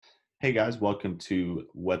Hey guys, welcome to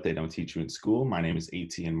What They Don't Teach You in School. My name is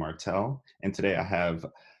ATN Martell, and today I have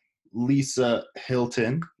Lisa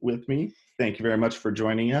Hilton with me. Thank you very much for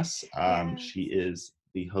joining us. Yes. She is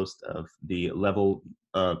the host of the Level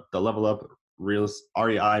Up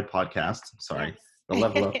REI podcast. Sorry, Yes. the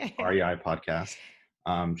Level Up REI podcast.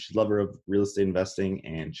 She's a lover of real estate investing,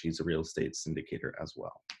 and she's a real estate syndicator as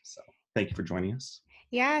well. So, thank you for joining us.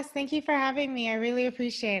 Yes, thank you for having me. I really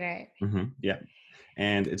appreciate it. Yeah.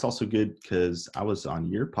 And it's also good because I was on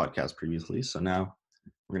your podcast previously. So now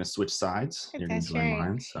we're going to switch sides. You're going to That's join right.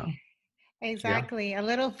 mine. So yeah. Exactly. A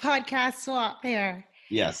little podcast swap there.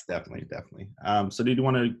 Yes, definitely. Definitely. So do you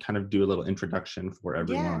want to kind of do a little introduction for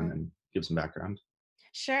everyone Yeah. and give some background?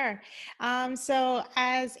 Sure. So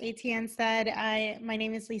as ATN said, my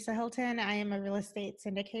name is Lisa Hilton. I am a real estate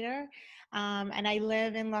syndicator, and I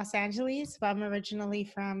live in Los Angeles. But I'm originally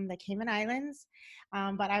from the Cayman Islands,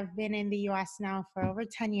 but I've been in the U.S. now for over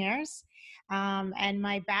 10 years. And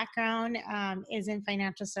my background is in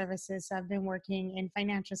financial services. So I've been working in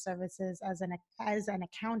financial services as an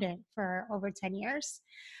accountant for over 10 years,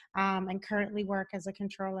 and currently work as a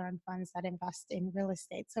controller on funds that invest in real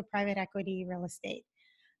estate, so private equity real estate.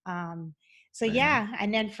 um, so Very nice. yeah,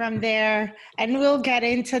 and then from there, and we'll get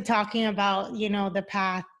into talking about, the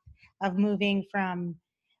path of moving from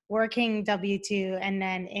working W-2 and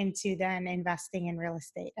then into then investing in real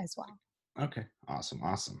estate as well. Okay. Awesome.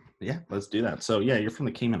 Awesome. Yeah, let's do that. So yeah, you're from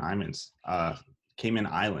the Cayman Islands. Cayman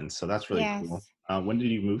Islands. So that's really cool. Yes. When did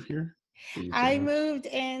you move here? Did you say that?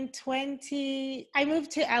 I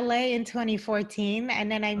moved to LA in 2014,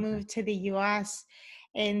 and then I Okay. moved to the US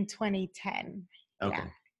in 2010. Yeah. Okay.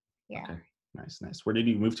 Yeah. Okay. Nice. Nice. Where did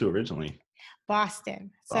you move to originally? Boston.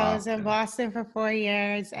 So I was in Boston. Boston for 4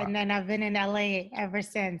 years, Wow. and then I've been in LA ever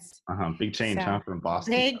since. Big change, So huh? From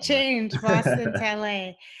Boston big to change, Boston to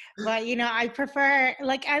LA. But I prefer,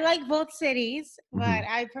 like, I like both cities, LA. but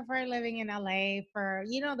I prefer living in LA for,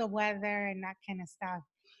 the weather and that kind of stuff.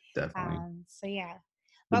 Definitely. So yeah. The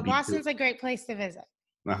But beach. Boston's a great place to visit.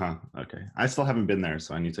 Uh-huh. Okay. I still haven't been there,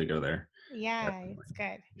 so I need to go there. Yeah, Definitely. it's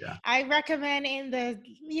good. Yeah. I recommend in the,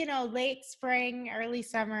 late spring, early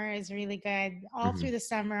summer is really good. All through Mhm. the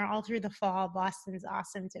summer, all through the fall, Boston's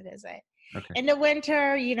awesome to visit. Okay. In the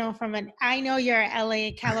winter, I know you're a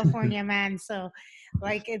LA, California man, so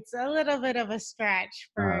like it's a little bit of a stretch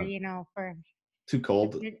for, Uh, for too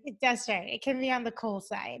cold, that's right. It can be on the cold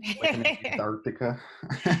side. like in Antarctica.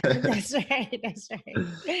 That's right. That's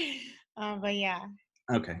right. But yeah.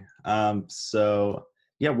 Okay. So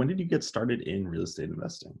yeah, when did you get started in real estate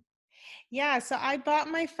investing? Yeah, so I bought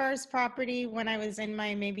my first property when I was in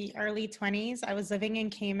my maybe early 20s. I was living in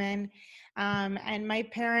Cayman, and my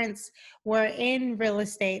parents were in real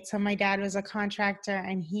estate. So my dad was a contractor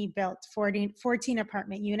and he built 14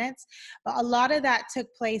 apartment units. But a lot of that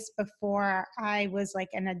took place before I was like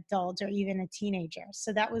an adult or even a teenager.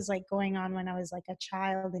 So that was like going on when I was like a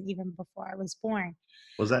child and even before I was born.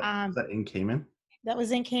 Was Um, that in Cayman? that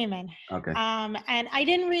was in Cayman. Okay. And I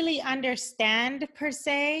didn't really understand per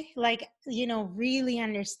se, like, really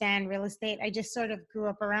understand real estate. I just sort of grew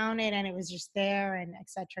up around it and it was just there and et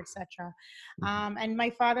cetera, et cetera. Mhm. And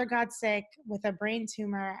my father got sick with a brain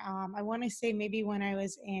tumor. I want to say maybe when I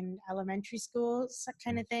was in elementary school,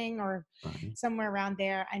 kind of thing, or Sorry. somewhere around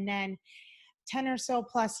there. And then 10 or so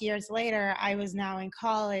plus years later, I was now in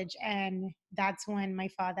college, and that's when my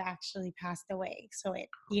father actually passed away. So it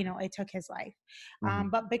took his life.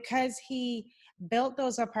 Mhm. But because he built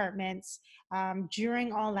those apartments,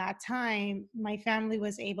 during all that time, my family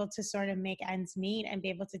was able to sort of make ends meet and be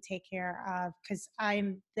able to take care of, because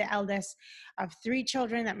I'm the eldest of three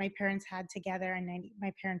children that my parents had together. And then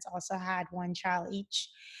my parents also had one child each,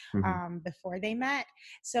 Mhm. before they met.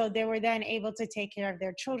 So they were then able to take care of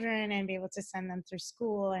their children and be able to send them through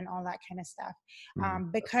school and all that kind of stuff,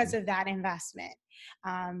 Mhm. because Definitely. of that investment.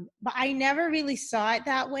 But I never really saw it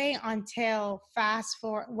that way until fast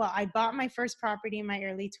forward. Well, I bought my first property in my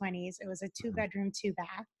early 20s. It was a Mhm. two-bedroom, two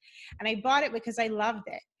bath. And I bought it because I loved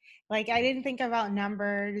it. Like, I didn't think about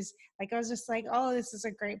numbers. Like, I was just like, oh, this is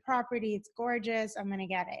a great property. It's gorgeous. I'm going to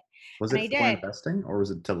get it. Was And it I for did. investing or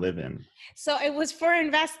was it to live in? So it was for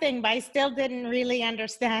investing, but I still didn't really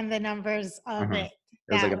understand the numbers of Mhm. it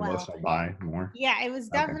It was like that an well. emotional buy more. Yeah, it was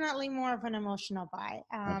Okay. definitely more of an emotional buy.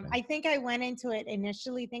 Okay. I think I went into it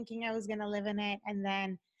initially thinking I was going to live in it, and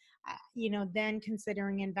then, then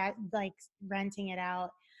considering like renting it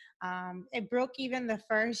out. It broke even the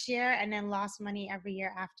first year, and then lost money every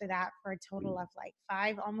year after that for a total of like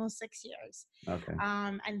 5, almost 6 years. Okay.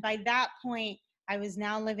 And by that point, I was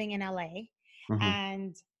now living in LA, Mhm.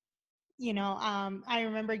 and I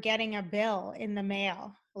remember getting a bill in the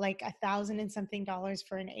mail like $1,000 and something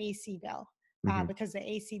for an AC bill. Hmm. Because the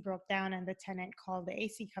AC broke down and the tenant called the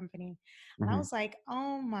AC company. And I Hmm. was like,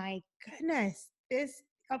 oh my goodness, this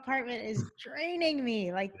apartment is draining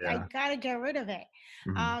me. Like, I Yeah. gotta get rid of it.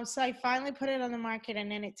 Hmm. So I finally put it on the market,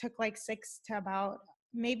 and then it took like 6 to about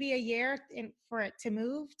maybe a year for it to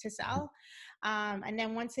move to sell. And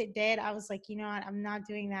then once it did, I was like, you know what, I'm not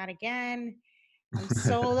doing that again. I'm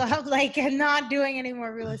sold up. Like, I'm not doing any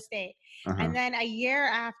more real estate. Uh-huh. And then a year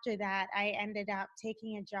after that, I ended up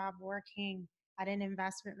taking a job working at an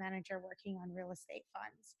investment manager working on real estate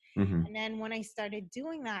funds. Hmm. And then when I started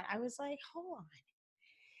doing that, I was like, hold on,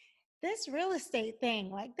 this real estate thing,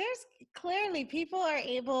 like, there's clearly people are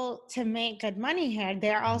able to make good money here.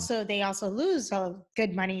 They also lose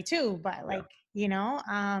good money too, but Yeah. like, and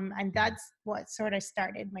Mhm. that's what sort of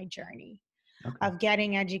started my journey Okay. of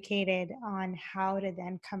getting educated on how to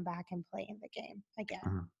then come back and play in the game again.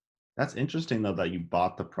 Uh-huh. That's interesting though that you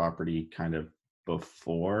bought the property kind of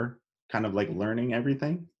before kind of like learning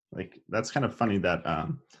everything. Like that's kind of funny that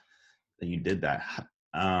that you did that.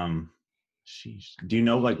 Um sheesh. Do you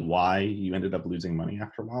know like why you ended up losing money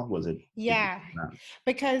after a while? Was it did you Yeah, not?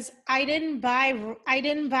 because I didn't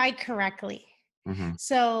buy correctly. Mm-hmm.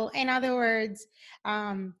 So in other words,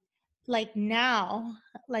 um, like now,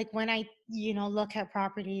 like when I, look at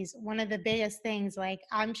properties, one of the biggest things, like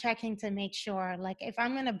I'm checking to make sure, like if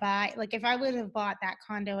I'm going to buy, like if I would have bought that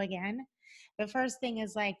condo again, the first thing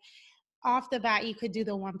is like off the bat, you could do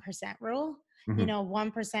the 1% rule, Mm-hmm.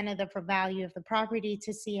 1% of the value of the property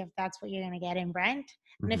to see if that's what you're going to get in rent.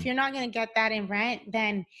 And Mm-hmm. if you're not going to get that in rent,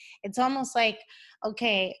 then it's almost like,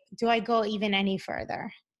 okay, do I go even any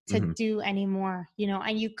further to Mm-hmm. do any more?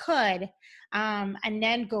 And you could, and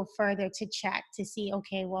then go further to check to see,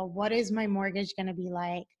 okay, well, what is my mortgage going to be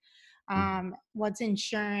like? Mm-hmm. What's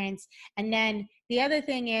insurance? And then the other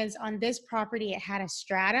thing is on this property, it had a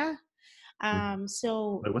strata. Mm-hmm.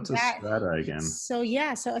 So Wait, what's a that, strata again? so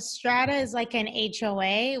yeah, so a strata is like an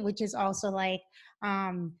HOA, which is also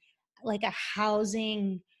um, like a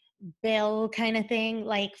housing bill kind of thing,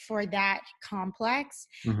 like for that complex.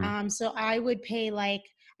 Mm-hmm. So I would pay like,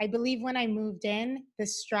 I believe when I moved in, the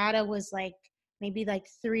strata was like maybe like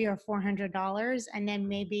 $300 or $400, and then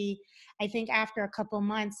maybe I think after a couple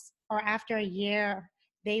months or after a year,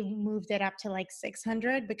 they moved it up to like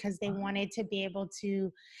 600 because they wanted to be able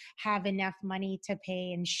to have enough money to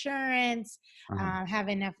pay insurance, Uh-huh. have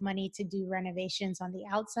enough money to do renovations on the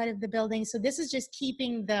outside of the building. So this is just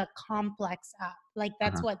keeping the complex up. Like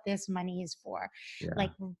that's Uh-huh. what this money is for, Yeah.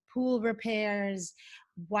 like pool repairs,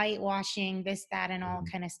 whitewashing, this, that, and all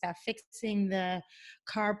Mm-hmm. kind of stuff, fixing the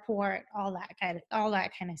carport, all that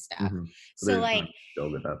kind of stuff. Mm-hmm. So So they're just like, gonna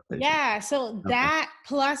build it up basically. yeah, so Okay. that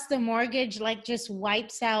plus the mortgage like just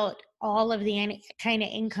wipes out all of the any kind of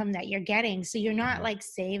income that you're getting. So you're not Uh-huh. like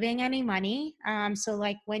saving any money. So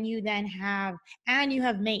like when you then have, and you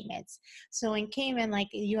have maintenance. So in Cayman, like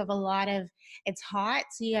you have a lot of, it's hot,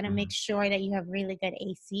 so you got to make Mhm. sure that you have really good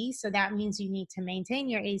AC. So that means you need to maintain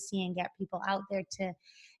your AC and get people out there to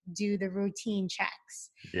do the routine checks,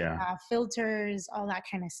 Yeah. filters, all that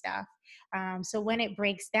kind of stuff. So when it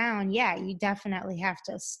breaks down, yeah, you definitely have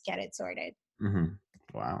to get it sorted. Hmm.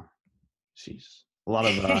 Wow. Jeez. A lot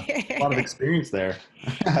of experience there.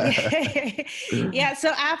 Yeah. Yeah. So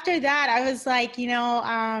after that, I was like, it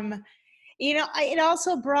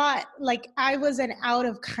also brought, like, I was an out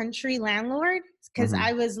of country landlord because Hmm.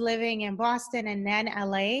 I was living in Boston and then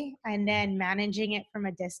LA and then managing it from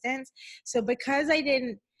a distance. So because I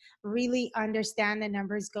didn't really understand the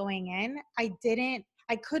numbers going in, I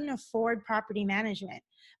couldn't afford property management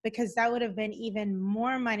because that would have been even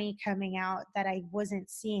more money coming out that I wasn't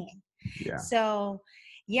seeing. Yeah. So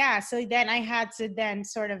yeah, so then I had to then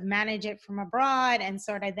sort of manage it from abroad and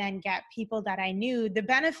sort of then get people that I knew. The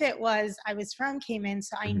benefit was I was from Cayman,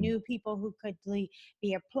 so I Hmm. knew people who could be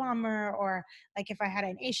a plumber, or like if I had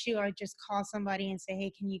an issue, I would just call somebody and say,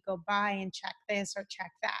 hey, can you go by and check this or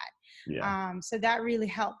check that? Yeah. So that really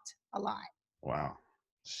helped a lot. Wow.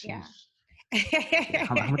 Yeah. Jeez.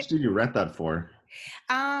 How much did you rent that for?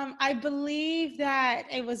 I believe that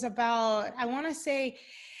it was about, I want to say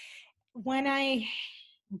when I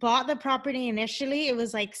bought the property initially, it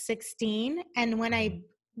was like 16. And when I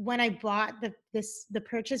bought the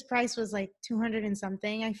purchase price was like 200 and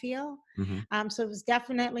something, I feel. Hmm. So it was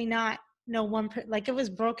definitely not no like it was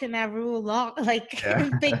broken that rule law, like Yeah.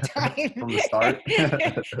 big time From the start.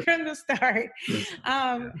 from the start.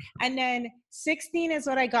 Yeah. And then 16 is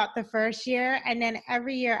what I got the first year. And then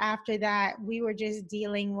every year after that, we were just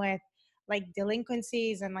dealing with like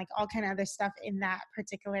delinquencies and like all kind of other stuff in that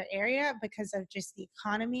particular area because of just the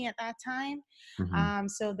economy at that time. Hmm.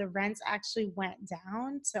 So the rents actually went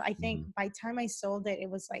down. So I think Hmm. by the time I sold it, it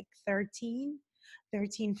was like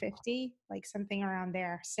 1350, like something around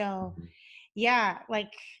there. So Hmm. yeah,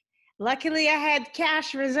 like luckily I had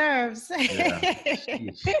cash reserves. Yeah.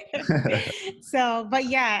 Sheesh. So, but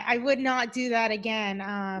yeah, I would not do that again.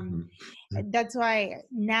 Hmm. That's why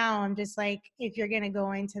now I'm just like, if you're going to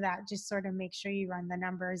go into that, just sort of make sure you run the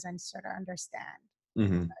numbers and sort of understand Hmm.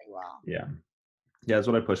 very well. Yeah. Yeah, that's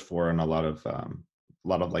what I push for in a lot of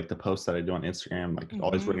like the posts that I do on Instagram. Like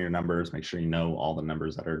always run Hmm. your numbers, make sure you know all the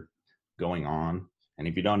numbers that are going on. And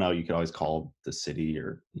if you don't know, you could always call the city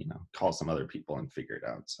or call some other people and figure it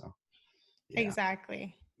out. So yeah,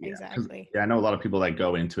 Exactly. yeah, because Exactly. yeah, I know a lot of people that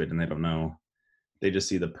go into it and they don't know. They just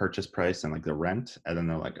see the purchase price and like the rent, and then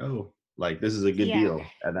they're like, oh, like this is a good Yeah. deal.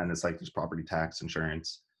 And then it's like there's property tax,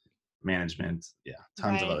 insurance, management, yeah,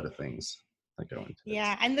 tons of Right. other things that go into it.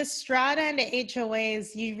 Yeah. And the strata and the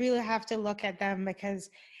HOAs, you really have to look at them because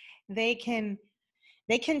they can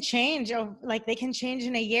they can change, like they can change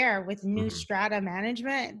in a year with new Hmm. strata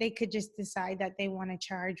management. They could just decide that they want to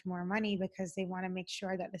charge more money because they want to make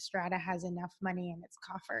sure that the strata has enough money in its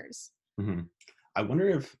coffers. Hmm. I wonder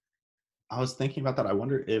if I was thinking about that. I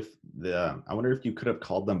wonder if you could have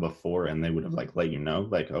called them before and they would have like let you know,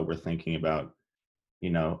 like, oh, we're thinking about,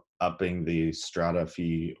 upping the strata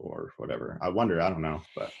fee or whatever. I wonder, I don't know,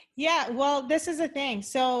 but Yeah, well, this is the thing.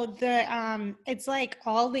 So the it's like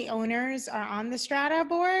all the owners are on the strata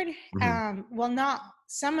board. mhm, Well, not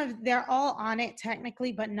some of they're all on it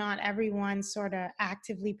technically, but not everyone sort of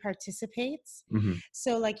actively participates. mhm,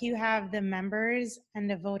 So like you have the members and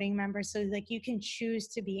the voting members, so like you can choose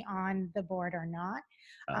to be on the board or not.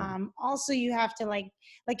 um, Also you have to like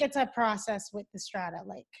it's a process with the strata,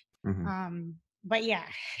 like mhm, but yeah.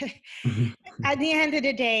 mhm, At the end of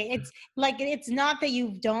the day, it's like it's not that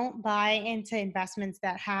you don't buy into investments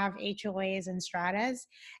that have HOAs and stratas.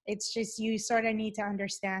 It's just you sort of need to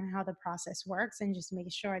understand how the process works and just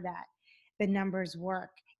make sure that the numbers work,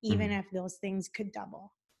 even mhm. if those things could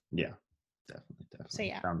double. Yeah, definitely, So definitely.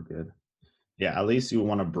 yeah. Sounds good. Yeah, at least you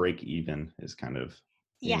want to break even is kind of,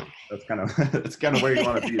 Yeah. that's kind of that's kind of where you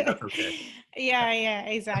want to be. That's okay. Yeah,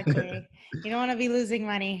 exactly. You don't want to be losing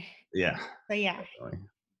money. Yeah, So yeah. definitely.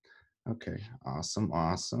 Okay, awesome,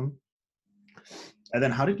 awesome. And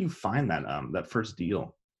then how did you find that first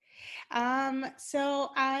deal?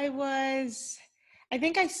 I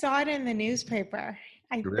think I saw it in the newspaper.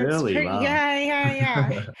 That's Really? pretty, Wow.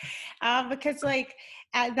 yeah. Because like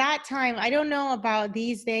at that time, I don't know about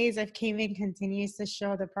these days if Cayman continues to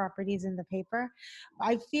show the properties in the paper.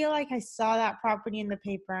 I feel like I saw that property in the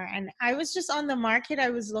paper and I was just on the market. I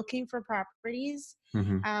was looking for properties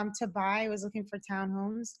Hmm. to buy. I was looking for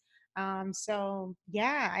townhomes. So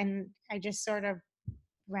yeah, and I just sort of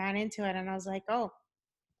ran into it and I was like, oh,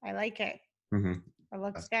 I like it. Hmm. It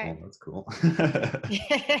looks That's good. cool. That's cool.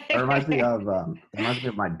 That reminds me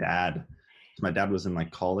of my dad. So my dad was in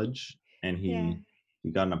like college and Yeah.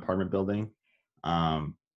 he got an apartment building.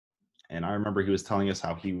 Um, and I remember he was telling us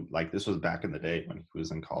how he like this was back in the day when he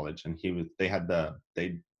was in college and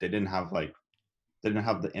they didn't have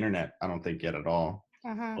the internet, I don't think yet at all.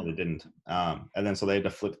 Uh-huh. Well, they didn't. And then so they had to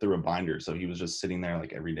flip through a binder. So he was just sitting there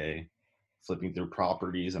like every day, flipping through Oh,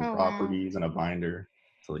 wow. properties and a binder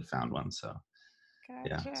till he found one. So yeah,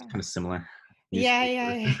 it's Gotcha. kind of similar. Yeah,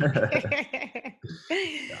 Newspaper. yeah.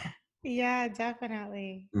 Yeah. Yeah,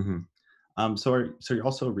 definitely. Hmm. So you're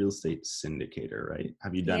also a real estate syndicator, right?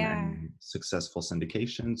 Have you done Yeah. any successful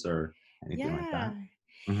syndications or anything like Yeah. that?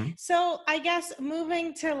 Hmm. So I guess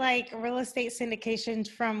moving to like real estate syndications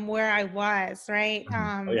from where I was, right?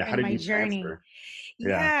 Hmm. Oh yeah, how In did my you journey. transfer?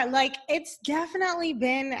 Yeah. Yeah, like it's definitely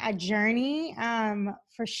been a journey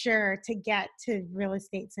for sure to get to real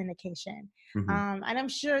estate syndication. Hmm. And I'm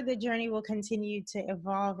sure the journey will continue to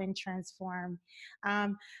evolve and transform.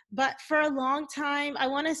 But for a long time, I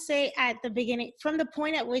want to say at the beginning, from the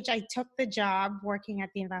point at which I took the job working at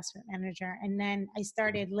the investment manager, and then I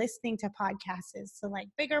started listening to podcasts, so like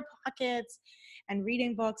Bigger Pockets and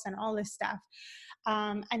reading books and all this stuff.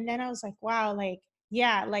 And then I was like, wow, like,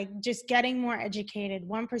 yeah, like just getting more educated,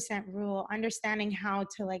 1% rule, understanding how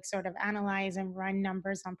to like sort of analyze and run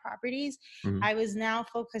numbers on properties. Hmm. I was now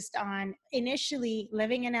focused on initially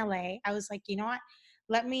living in LA. I was like, you know what?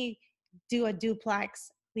 Let me do a duplex,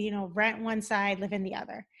 rent one side, live in the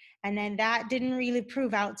other. And then that didn't really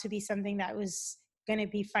prove out to be something that was going to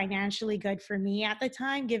be financially good for me at the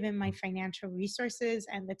time, given my financial resources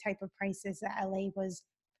and the type of prices that LA was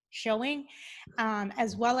showing,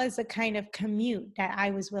 as well as the kind of commute that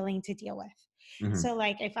I was willing to deal with. Mm-hmm. So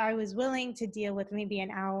like if I was willing to deal with maybe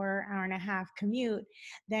an hour and a half commute,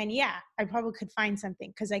 then yeah, I probably could find something,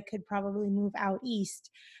 because I could probably move out east,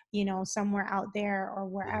 somewhere out there or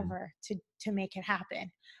wherever to make it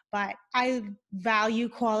happen. But I value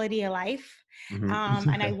quality of life. And I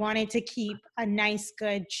Mm-hmm. wanted to keep a nice,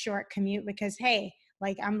 good, short commute because, hey,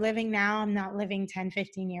 like I'm living now, I'm not living 10,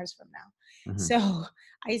 15 years from now. Mm-hmm. So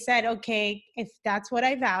I said, okay, if that's what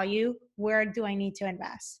I value, where do I need to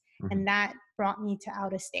invest? Mm-hmm. And that brought me to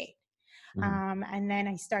out of state. Mm-hmm. And then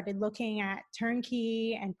I started looking at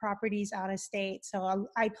turnkey and properties out of state. So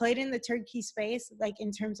I played in the turnkey space, like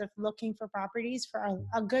in terms of looking for properties for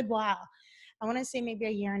a good while. I want to say maybe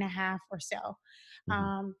a year and a half or so. Mm-hmm.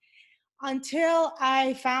 Um, until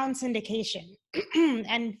I found syndication.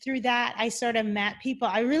 And through that, I sort of met people.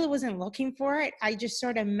 I really wasn't looking for it. I just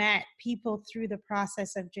sort of met people through the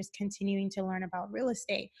process of just continuing to learn about real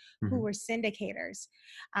estate who Mm-hmm. were syndicators.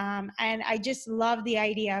 And I just love the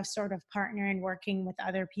idea of sort of partnering, working with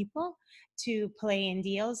other people to play in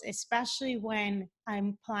deals, especially when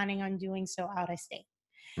I'm planning on doing so out of state.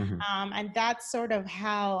 Mm-hmm. And that's sort of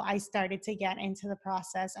how I started to get into the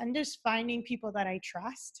process and just finding people that I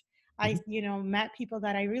trust. I, Mm-hmm. met people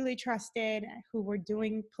that I really trusted who were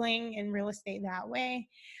playing in real estate that way.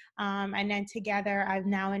 And then together, I've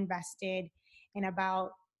now invested in about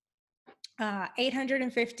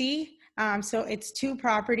 850. So it's two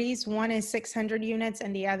properties. One is 600 units,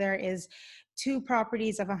 and the other is two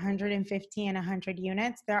properties of 150 and 100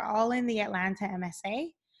 units. They're all in the Atlanta MSA.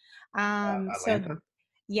 So Atlanta.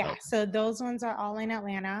 yeah, Okay. so those ones are all in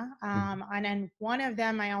Atlanta. Mm-hmm. And then one of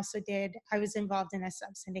them I was involved in a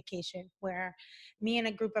sub syndication where me and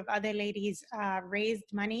a group of other ladies raised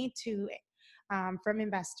money from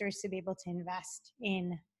investors to be able to invest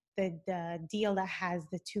in the deal that has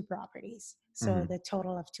the two properties. So Mm-hmm. the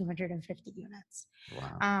total of 250 units.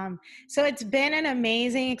 Wow. So it's been an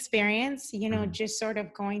amazing experience, Mm-hmm. just sort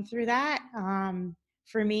of going through that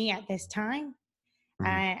for me at this time,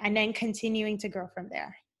 Mm-hmm. and then continuing to grow from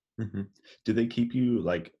there. Mm-hmm. Do they keep you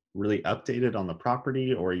like really updated on the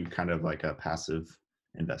property, or are you kind of like a passive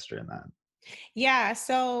investor in that? Yeah,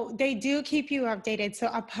 so they do keep you updated. So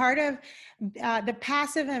a part of the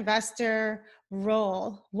passive investor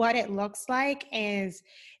role, what it looks like is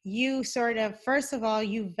you sort of, first of all,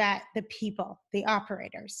 you vet the people, the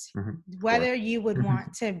operators, Mm-hmm. Of course. whether you would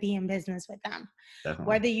want to be in business with them, Definitely.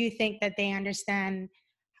 whether you think that they understand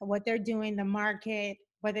what they're doing, the market,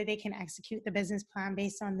 whether they can execute the business plan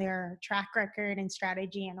based on their track record and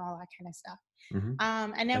strategy and all that kind of stuff.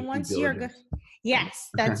 Mm-hmm. And then Like due once you're good, diligence, I yes,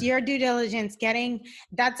 that's guess. your due diligence,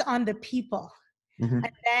 that's on the people. Mm-hmm.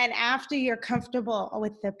 And then after you're comfortable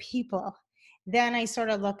with the people, then I sort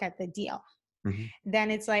of look at the deal. Mm-hmm.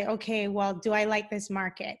 Then it's like, okay, well, do I like this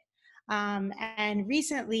market? And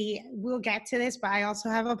recently, we'll get to this, but I also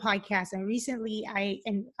have a podcast. And recently,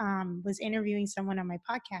 was interviewing someone on my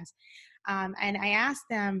podcast, and I asked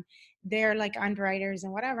them, they're like underwriters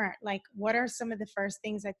and whatever, like, what are some of the first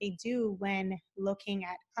things that they do when looking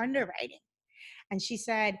at underwriting? And she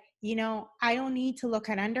said, I don't need to look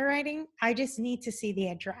at underwriting. I just need to see the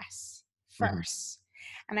address Mm-hmm. first.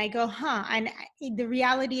 And I go, huh. And the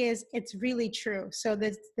reality is, it's really true. So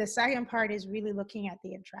the second part is really looking at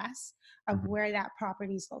the address of Mm-hmm. where that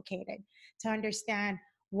property is located to understand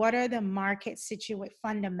what are the market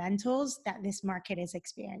fundamentals that this market is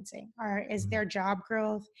experiencing. Is there job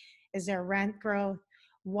growth? Is there rent growth?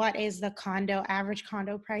 What is the average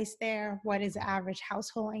condo price there? What is the average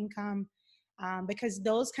household income? Because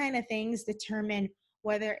those kind of things determine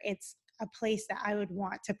whether it's a place that I would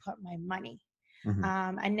want to put my money.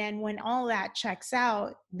 Mm-hmm. And then when all that checks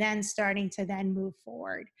out, then starting to then move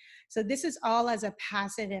forward. So this is all as a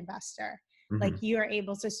passive investor. Like Mm-hmm. you are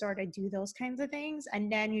able to sort of do those kinds of things.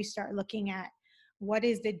 And then you start looking at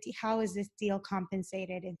how is this deal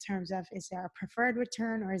compensated in terms of, is there a preferred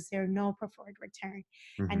return or is there no preferred return?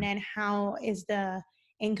 And Mm-hmm. then how is the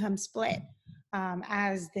income split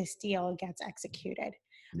as this deal gets executed?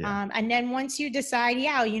 Yeah. And then once you decide,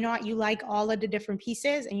 yeah, you know what, you like all of the different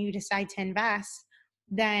pieces and you decide to invest,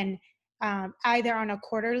 then either on a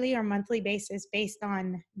quarterly or monthly basis, based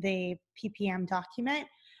on the PPM document,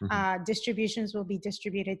 Mm-hmm. distributions will be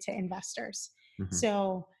distributed to investors. Mm-hmm.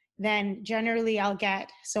 So then generally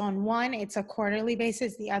so on one, it's a quarterly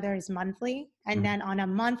basis, the other is monthly. And Mm-hmm. then on a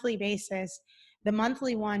monthly basis, the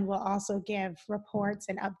monthly one will also give reports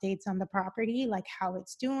and updates on the property, like how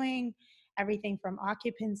it's doing, everything from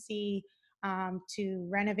occupancy to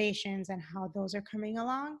renovations and how those are coming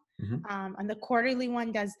along. Mm-hmm. And the quarterly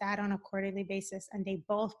one does that on a quarterly basis. And they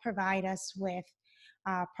both provide us with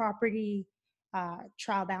property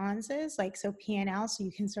trial balances, like so P&L, so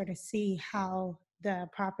you can sort of see how the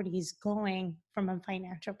property is going from a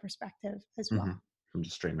financial perspective as Hmm. well. From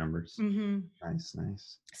just straight numbers. Hmm. Nice,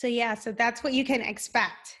 nice. So yeah, so that's what you can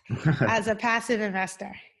expect as a passive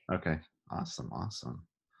investor. Okay, awesome, awesome.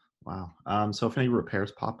 Wow. So if any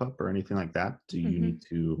repairs pop up or anything like that, do you Hmm. need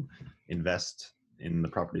to invest in the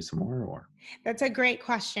property some more, or? That's a great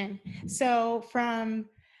question. So, from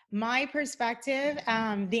my perspective,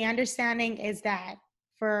 the understanding is that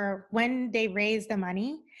for when they raise the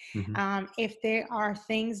money, Hmm. if there are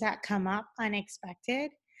things that come up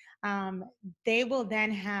unexpected, um, they will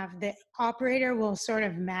then have the operator will sort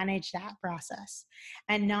of manage that process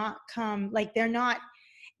and not come like they're not.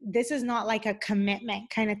 This is not like a commitment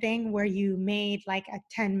kind of thing where you made like a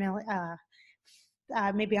 10 million.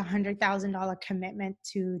 Maybe $100,000 commitment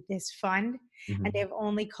to this fund, and Hmm. they've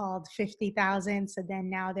only called 50,000. So then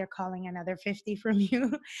now they're calling another 50 from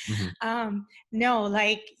you. Hmm. No,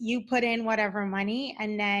 like you put in whatever money,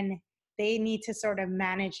 and then they need to sort of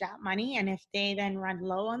manage that money. And if they then run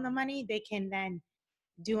low on the money, they can then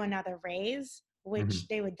do another raise, Hmm. which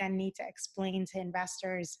they would then need to explain to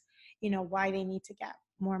investors, why they need to get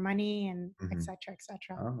more money and et Hmm. cetera, et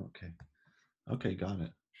cetera. Oh, okay. Okay, got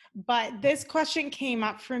it. But this question came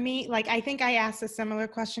up for me. Like, I think I asked a similar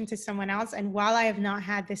question to someone else. And while I have not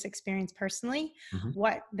had this experience personally, Hmm.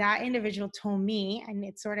 what that individual told me, and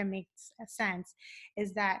it sort of makes a sense,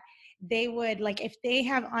 is that they would, like, if they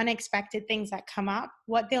have unexpected things that come up,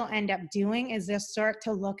 what they'll end up doing is they'll start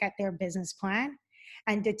to look at their business plan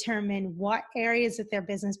and determine what areas of their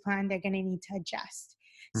business plan they're going to need to adjust.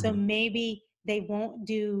 So Hmm. maybe they won't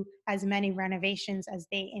do as many renovations as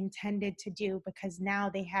they intended to do because now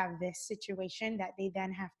they have this situation that they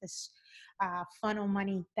then have to funnel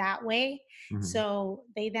money that way. Hmm. So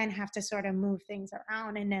they then have to sort of move things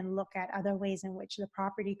around and then look at other ways in which the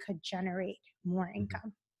property could generate more Hmm.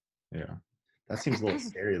 income. Yeah. That seems a little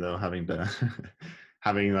scary though, having to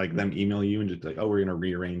having like them email you and just like, oh, we're gonna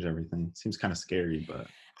rearrange everything. Seems kind of scary, but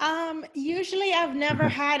Usually I've never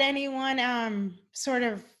had anyone sort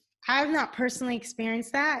of I've not personally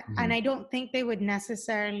experienced that. And Mhm. I don't think they would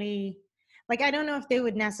necessarily like I don't know if they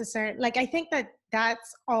would necessarily like I think that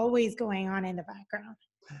that's always going on in the background.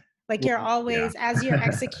 Like you're Well, yeah. always as you're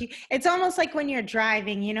execute it's almost like when you're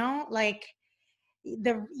driving, like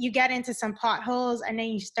you get into some potholes and then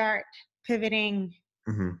you start pivoting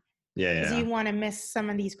Hmm. Yeah, because yeah, you want to miss some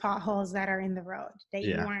of these potholes that are in the road that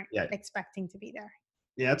you yeah, weren't yeah, expecting to be there.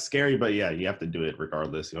 yeah. It's scary, but yeah, you have to do it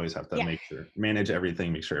regardless. You always have to Yeah. make sure manage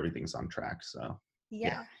everything, make sure everything's on track. So yeah,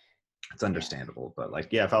 Yeah. it's Yeah. understandable. But like,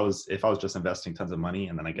 yeah, if I was just investing tons of money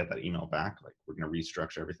and then I get that email back, like we're gonna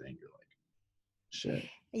restructure everything, you're like, shit, don't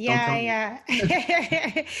Yeah, tell me.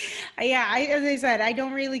 yeah. Yeah, as I said, I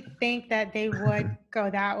don't really think that they would go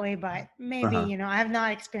that way, but maybe, Uh-huh. I have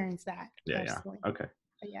not experienced that Yeah, yeah. personally. Okay,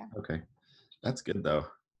 But yeah. okay. That's good though.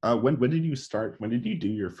 When did you start? When did you do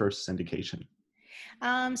your first syndication?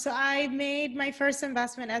 So I made my first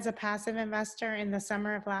investment as a passive investor in the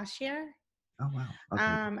summer of last year. Oh wow.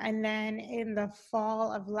 Okay. And then in the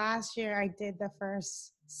fall of last year, I did the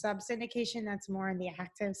first sub syndication that's more on the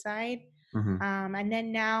active side. Hmm. And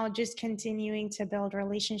then now just continuing to build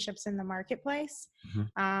relationships in the marketplace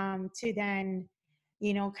Hmm. to then,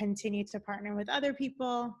 continue to partner with other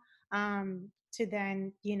people to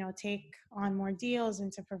then, take on more deals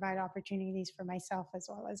and to provide opportunities for myself as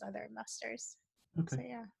well as other investors. Okay. So,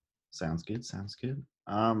 yeah. Sounds good. Sounds good.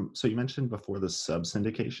 So you mentioned before the sub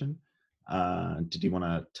syndication. Did you want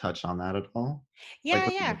to touch on that at all? Like, Yeah, what's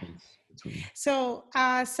the yeah. difference between? So,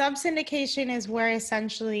 sub syndication is where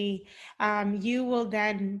essentially you will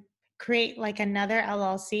then create like another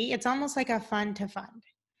LLC. It's almost like a fund to fund.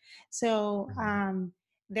 So, Mhm.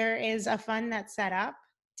 there is a fund that's set up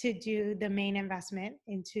to do the main investment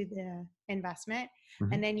into the investment.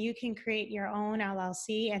 Mhm. And then you can create your own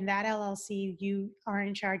LLC, and that LLC, you are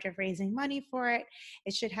in charge of raising money for it.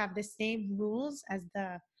 It should have the same rules as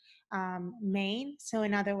the main. So,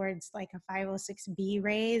 in other words, like a 506B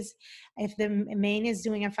raise, if the main is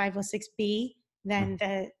doing a 506B, then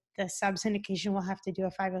Mhm. the sub syndication will have to do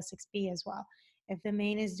a 506B as well. If the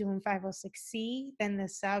main is doing 506C, then the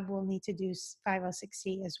sub will need to do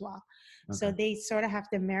 506C as well. So Okay. they sort of have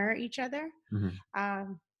to mirror each other. Mhm.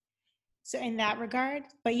 Um, so in that regard,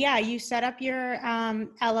 but yeah, you set up your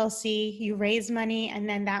LLC, you raise money, and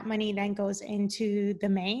then that money then goes into the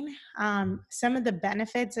main. Mhm. Some of the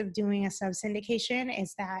benefits of doing a sub syndication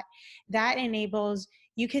is that that enables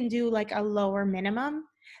you can do like a lower minimum.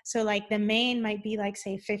 So like the main might be like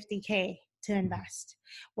say 50K to Mhm. invest,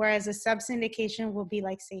 whereas a sub syndication will be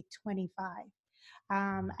like say 25.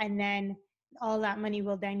 And then all that money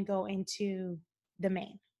will then go into the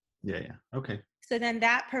main. Yeah. Okay. So then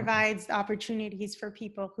that Okay. provides opportunities for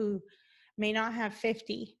people who may not have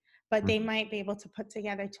 50, but they Mhm, might be able to put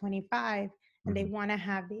together 25, and they mhm, want to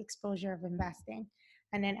have the exposure of investing.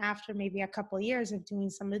 And then after maybe a couple of years of doing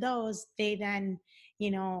some of those, they then,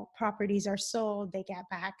 properties are sold, they get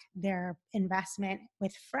back their investment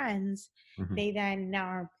with friends. mhm, They then now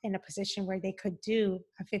are in a position where they could do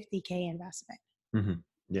a 50K investment. mhm.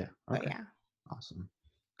 Yeah. But Okay. yeah, Awesome.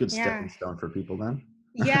 Good stepping yeah. stone for people then.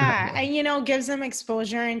 Yeah, and gives them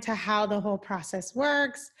exposure into how the whole process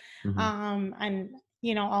works, Mhm.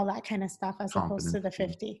 and all that kind of stuff as opposed to the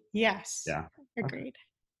Competency. 50. Yes, Yeah. Okay. agreed.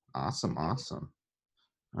 Awesome. Awesome.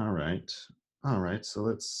 All right. All right. So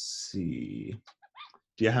let's see.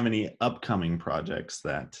 Do you have any upcoming projects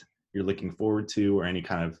that you're looking forward to, or any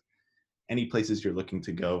places you're looking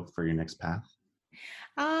to go for your next path?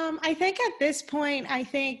 I think at this point, I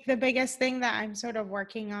think the biggest thing that I'm sort of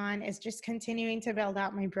working on is just continuing to build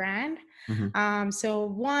out my brand. Mhm, So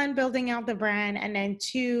one, building out the brand, and then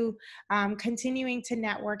two, continuing to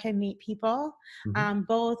network and meet people, mhm,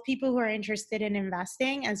 both people who are interested in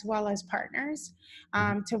investing as well as partners,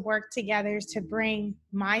 mhm, to work together to bring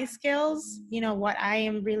my skills, what I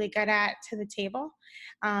am really good at, to the table,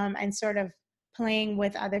 and sort of playing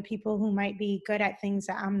with other people who might be good at things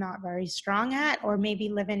that I'm not very strong at, or maybe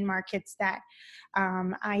live in markets that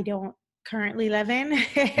I don't currently live in.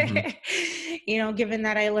 mhm, Given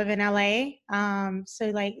that I live in LA, so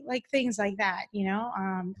like things like that. I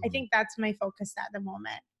mhm. think that's my focus at the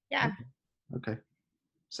moment. Yeah. Okay. Okay.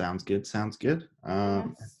 Sounds good. Sounds good.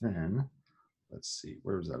 And Yes. then let's see.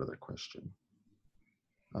 Where was that other question?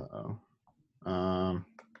 Uh-oh. Um,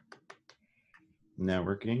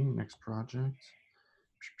 Networking, next project.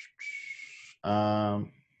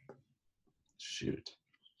 Um, Shoot.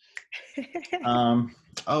 Um,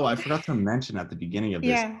 oh, I forgot to mention at the beginning of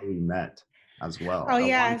this Yeah. how we met as well. Oh, I wanted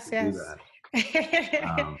yes, to do yes. that.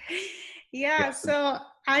 Um, yeah, Yeah, so so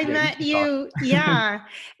I yeah, you met can talk. you. Yeah,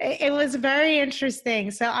 it was very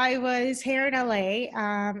interesting. So I was here in LA.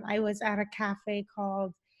 I was at a cafe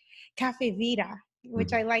called Cafe Vita,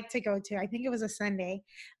 which I Mhm, like to go to. I think it was a Sunday.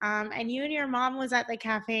 And you and your mom was at the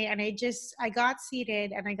cafe, and I got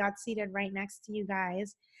seated, and I got seated right next to you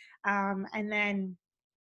guys. And then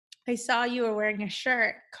I saw you were wearing a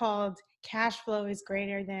shirt called Cash Flow is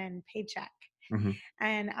Greater Than Paycheck. mhm.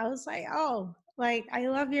 And I was like, oh, like, I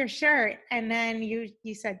love your shirt. And then you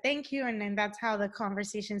said thank you, and then that's how the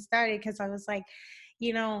conversation started, because I was like,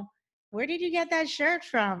 you know where did you get that shirt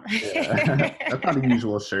from? Yeah. That's not a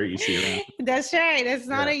usual shirt you see around. That's right, it's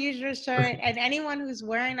not Yeah. a usual shirt, and anyone who's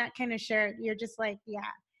wearing that kind of shirt, you're just like, yeah,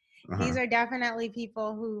 these Uh-huh. are definitely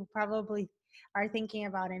people who probably are thinking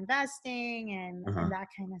about investing and Uh-huh. that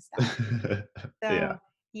kind of stuff. Yeah. So That,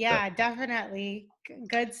 yeah, definitely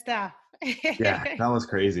good stuff. yeah, that was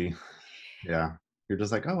crazy. Yeah. You're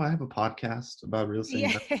just like, "Oh, I have a podcast about real estate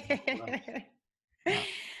Yeah. investing." Uh,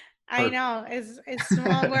 I Perfect. know, it's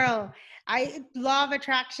small world. I love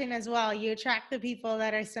attraction as well. You attract the people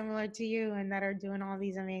that are similar to you and that are doing all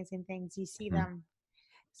these amazing things. You see Mhm. them.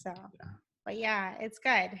 So, Yeah. but yeah, it's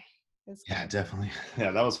good. It's Yeah, good. definitely.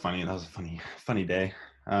 Yeah, that was funny. That was a funny day.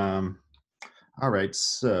 Um, all right,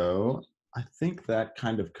 so I think that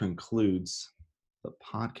kind of concludes the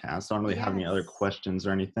podcast. I don't really have any other Yes. questions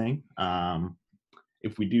or anything.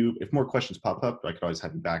 If more questions pop up, I could always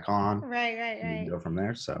have you back on. Right, right, We can right. go from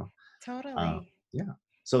there. So, Totally. yeah.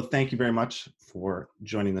 So thank you very much for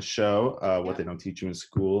joining the show. What they Yep. don't teach you in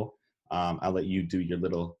school. I'll let you do your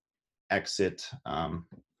little exit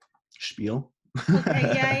spiel.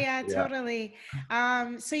 Okay, yeah, yeah, Yeah. totally.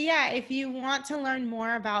 So yeah, if you want to learn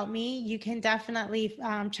more about me, you can definitely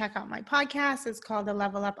check out my podcast. It's called the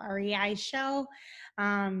Level Up REI Show.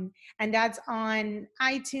 And that's on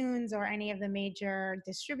iTunes or any of the major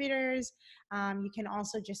distributors. You can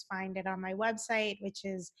also just find it on my website, which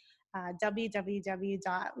is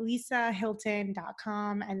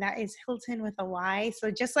www.lisahilton.com. And that is Hilton with a Y. So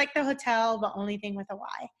just like the hotel, but only thing with a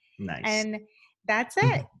Y. Nice. And that's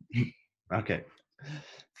it. Okay.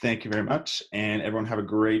 Thank you very much. And everyone have a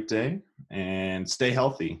great day and stay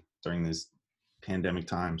healthy during these pandemic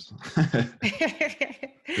times.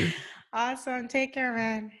 Awesome. Take care,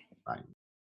 man.